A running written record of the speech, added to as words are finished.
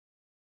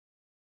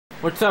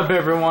What's up,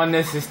 everyone?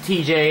 This is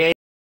TJ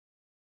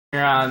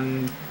here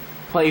on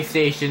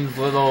PlayStation's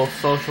little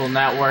social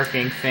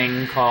networking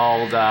thing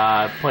called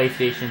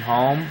PlayStation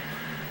Home,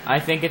 I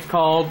think it's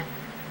called.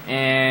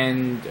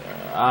 And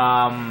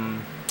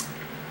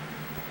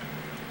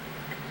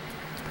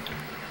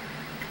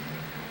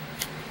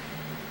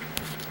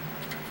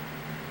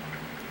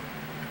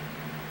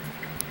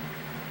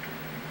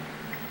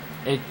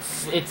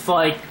it's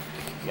like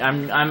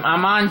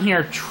I'm on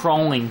here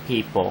trolling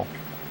people.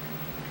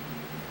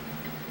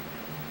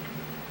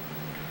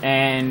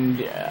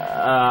 And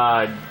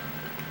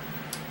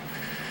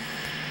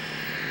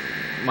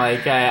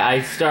like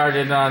I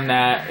started on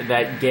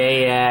that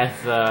gay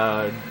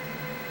ass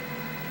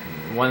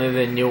one of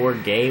the newer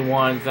gay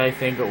ones, I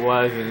think it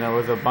was, and there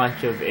was a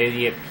bunch of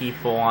idiot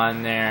people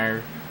on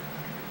there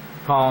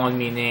calling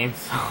me names,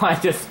 so I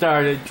just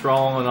started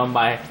trolling them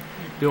by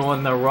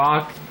doing the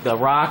rock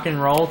and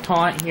roll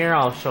taunt here.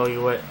 I'll show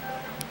you it.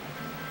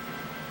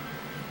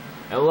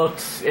 It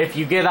looks, if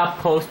you get up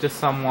close to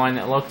someone,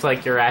 it looks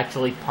like you're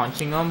actually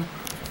punching them.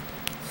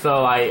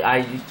 So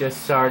I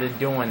just started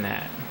doing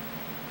that.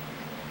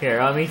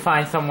 Here, let me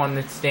find someone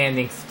that's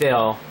standing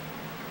still.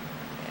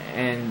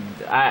 And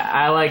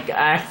I like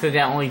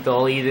accidentally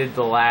deleted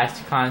the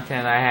last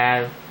content I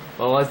had.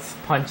 Well, let's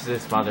punch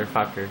this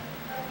motherfucker.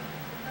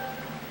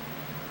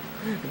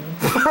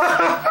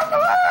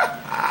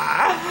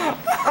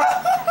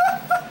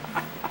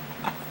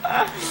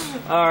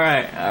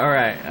 Alright.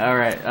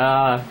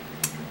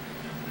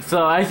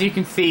 So as you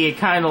can see, it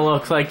kind of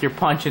looks like you're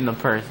punching the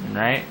person,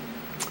 right?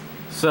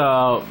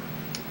 So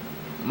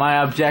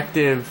my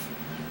objective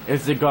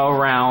is to go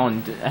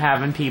around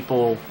having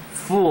people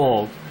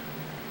fooled.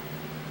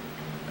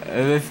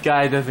 This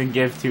guy doesn't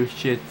give two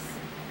shits.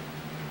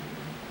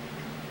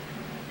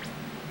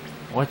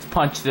 Let's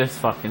punch this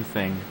fucking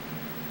thing.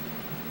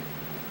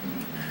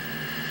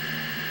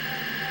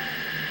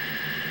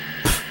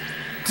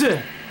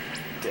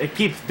 It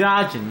keeps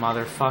dodging,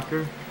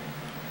 motherfucker.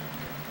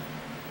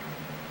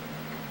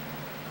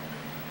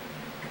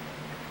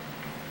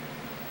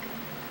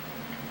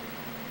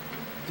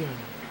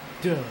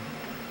 Duh.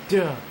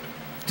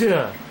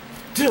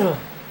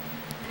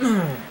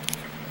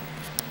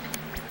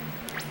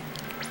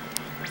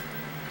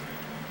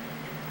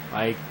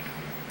 Like,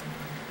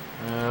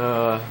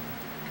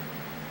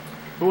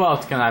 who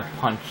else can I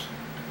punch?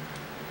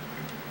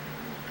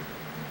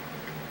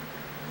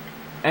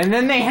 And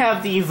then they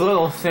have these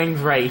little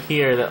things right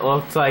here that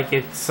looks like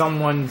it's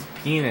someone's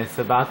penis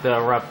about to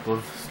erupt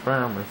with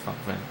sperm or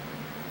something.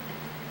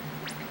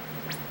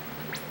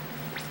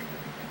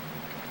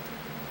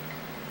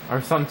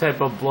 Or some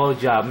type of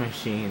blowjob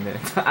machine.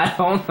 I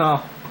don't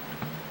know.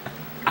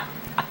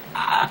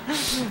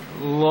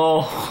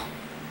 Lol.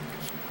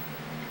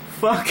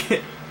 Fuck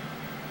it.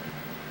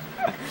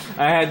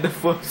 I had to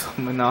flip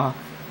something off.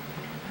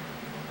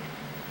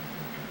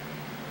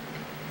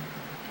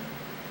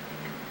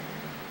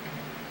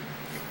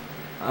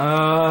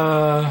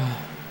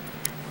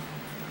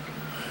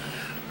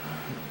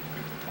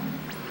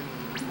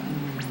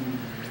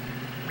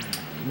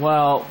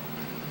 Well,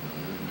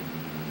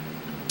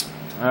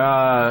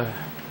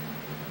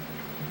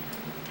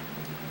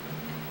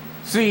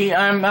 see,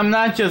 I'm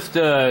not just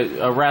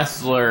a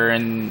wrestler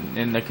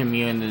in the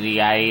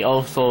community. I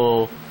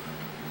also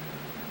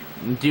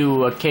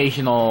do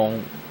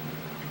occasional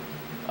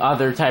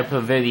other type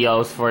of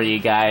videos for you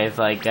guys.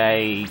 Like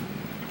I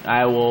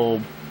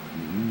will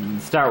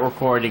start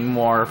recording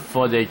more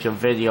footage of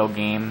video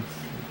games.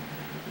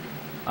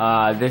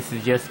 This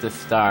is just a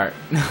start.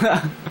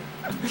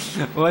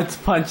 Let's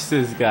punch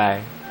this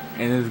guy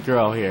and this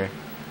girl here.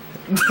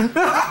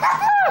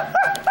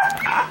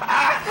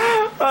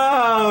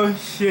 Oh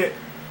shit.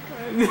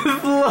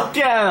 Just look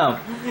at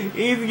him.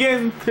 He's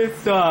getting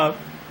pissed off.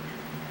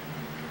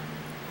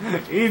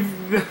 He's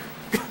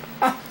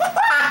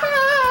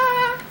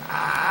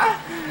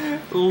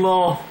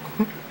lol.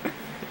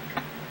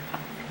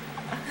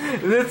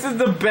 This is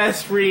the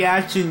best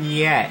reaction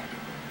yet.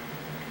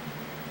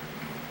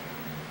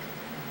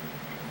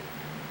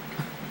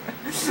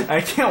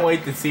 I can't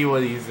wait to see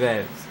what he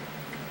says.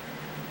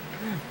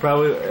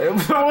 Probably there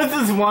was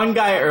this one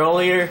guy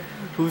earlier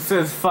who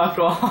says fuck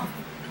off,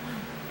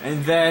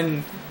 and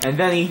then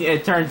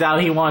it turns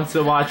out he wants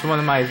to watch one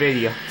of my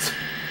videos.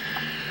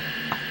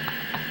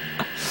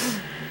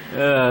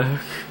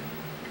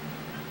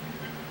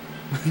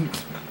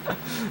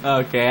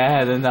 Okay, I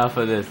had enough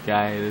of this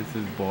guy. This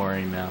is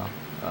boring now.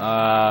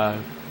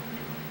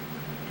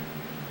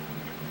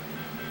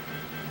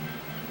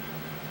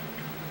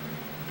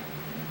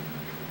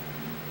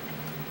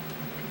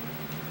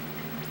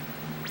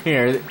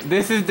 Here,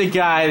 this is the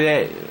guy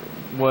that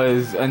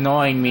was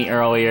annoying me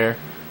earlier.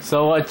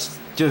 So let's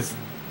just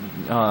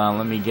hold on.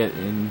 Let me get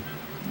in.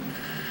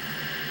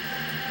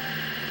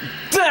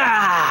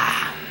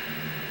 Ah!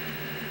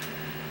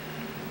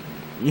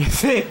 You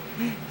see?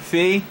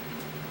 See?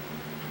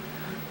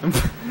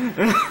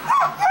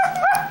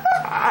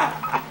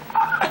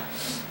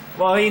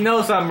 Well, he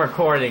knows I'm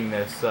recording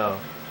this, so.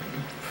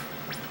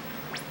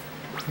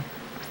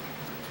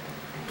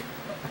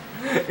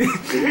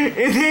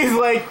 And he's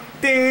like,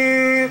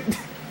 dude.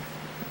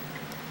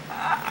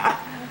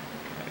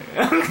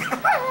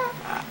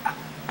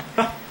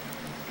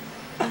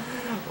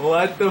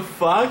 What the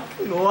fuck?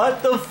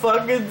 What the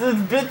fuck is this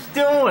bitch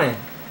doing?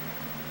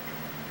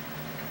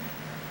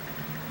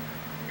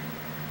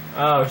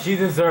 Oh, she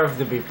deserves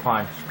to be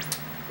punched.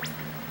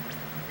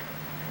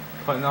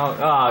 But no,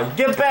 oh,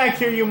 get back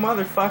here, you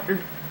motherfucker.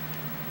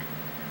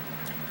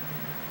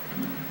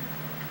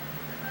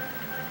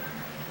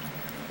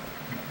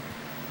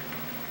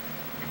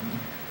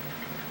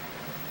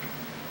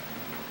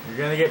 You're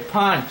gonna get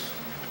punched.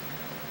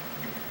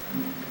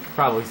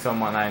 Probably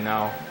someone I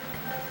know.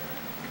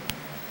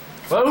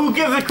 Well, who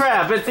gives a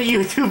crap? It's a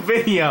YouTube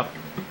video.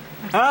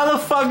 How the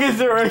fuck is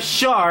there a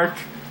shark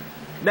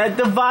that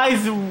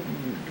defies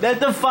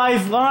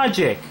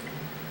logic?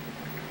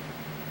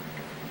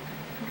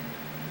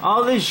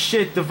 All this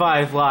shit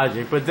defies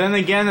logic, but then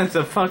again, it's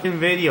a fucking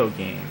video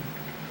game.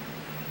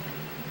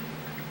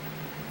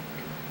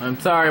 I'm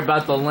sorry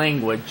about the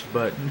language,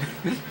 but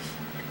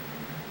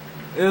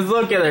just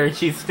look at her.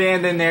 She's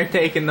standing there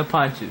taking the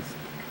punches.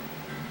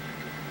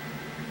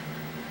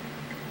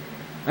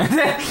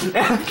 That's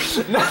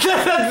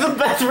the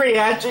best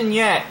reaction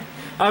yet.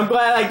 I'm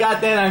glad I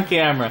got that on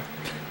camera.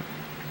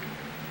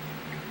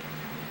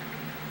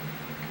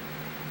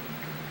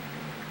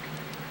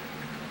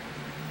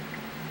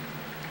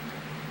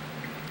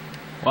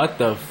 What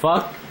the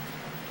fuck?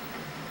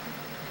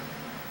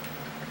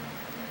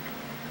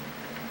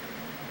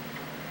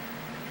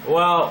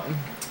 Well,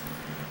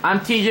 I'm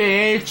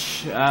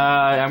TJH.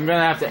 I'm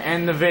gonna have to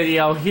end the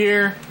video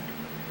here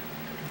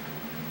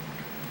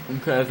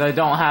because I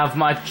don't have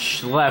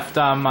much left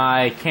on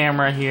my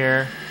camera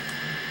here.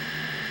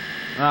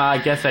 I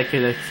guess I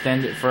could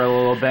extend it for a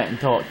little bit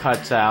until it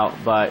cuts out,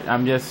 but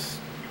I'm just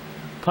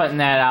putting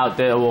that out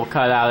that it will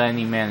cut out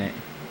any minute.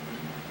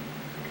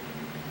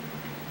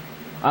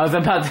 I was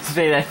about to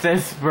say that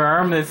says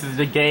sperm. This is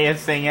the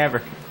gayest thing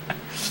ever.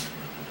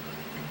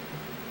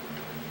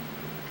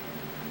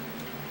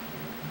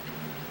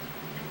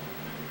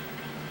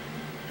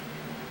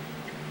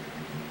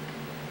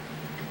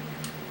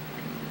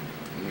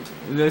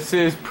 This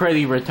is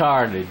pretty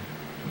retarded.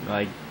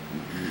 Like,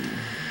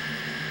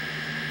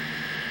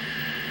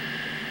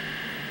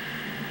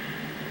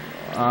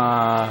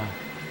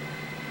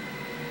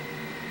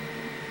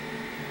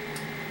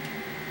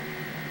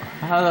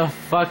 how the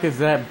fuck is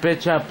that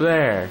bitch up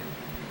there?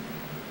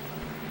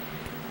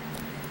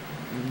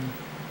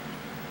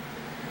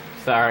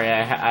 Sorry,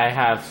 I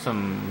have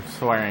some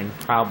swearing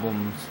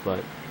problems,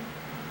 but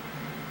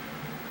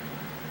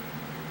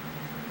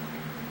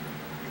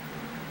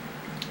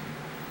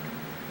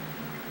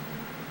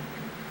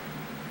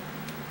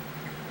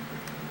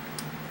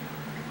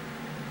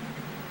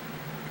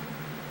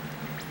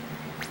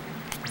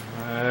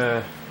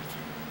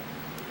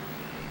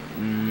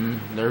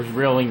there's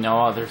really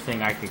no other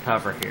thing I could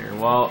cover here.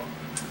 Well,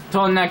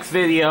 till the next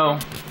video,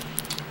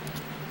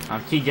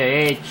 I'm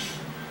TJH.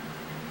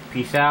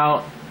 Peace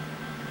out.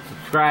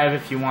 Subscribe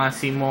if you want to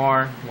see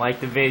more. Like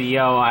the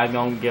video. I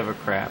don't give a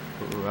crap.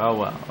 Oh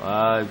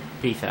well.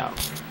 Peace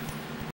out.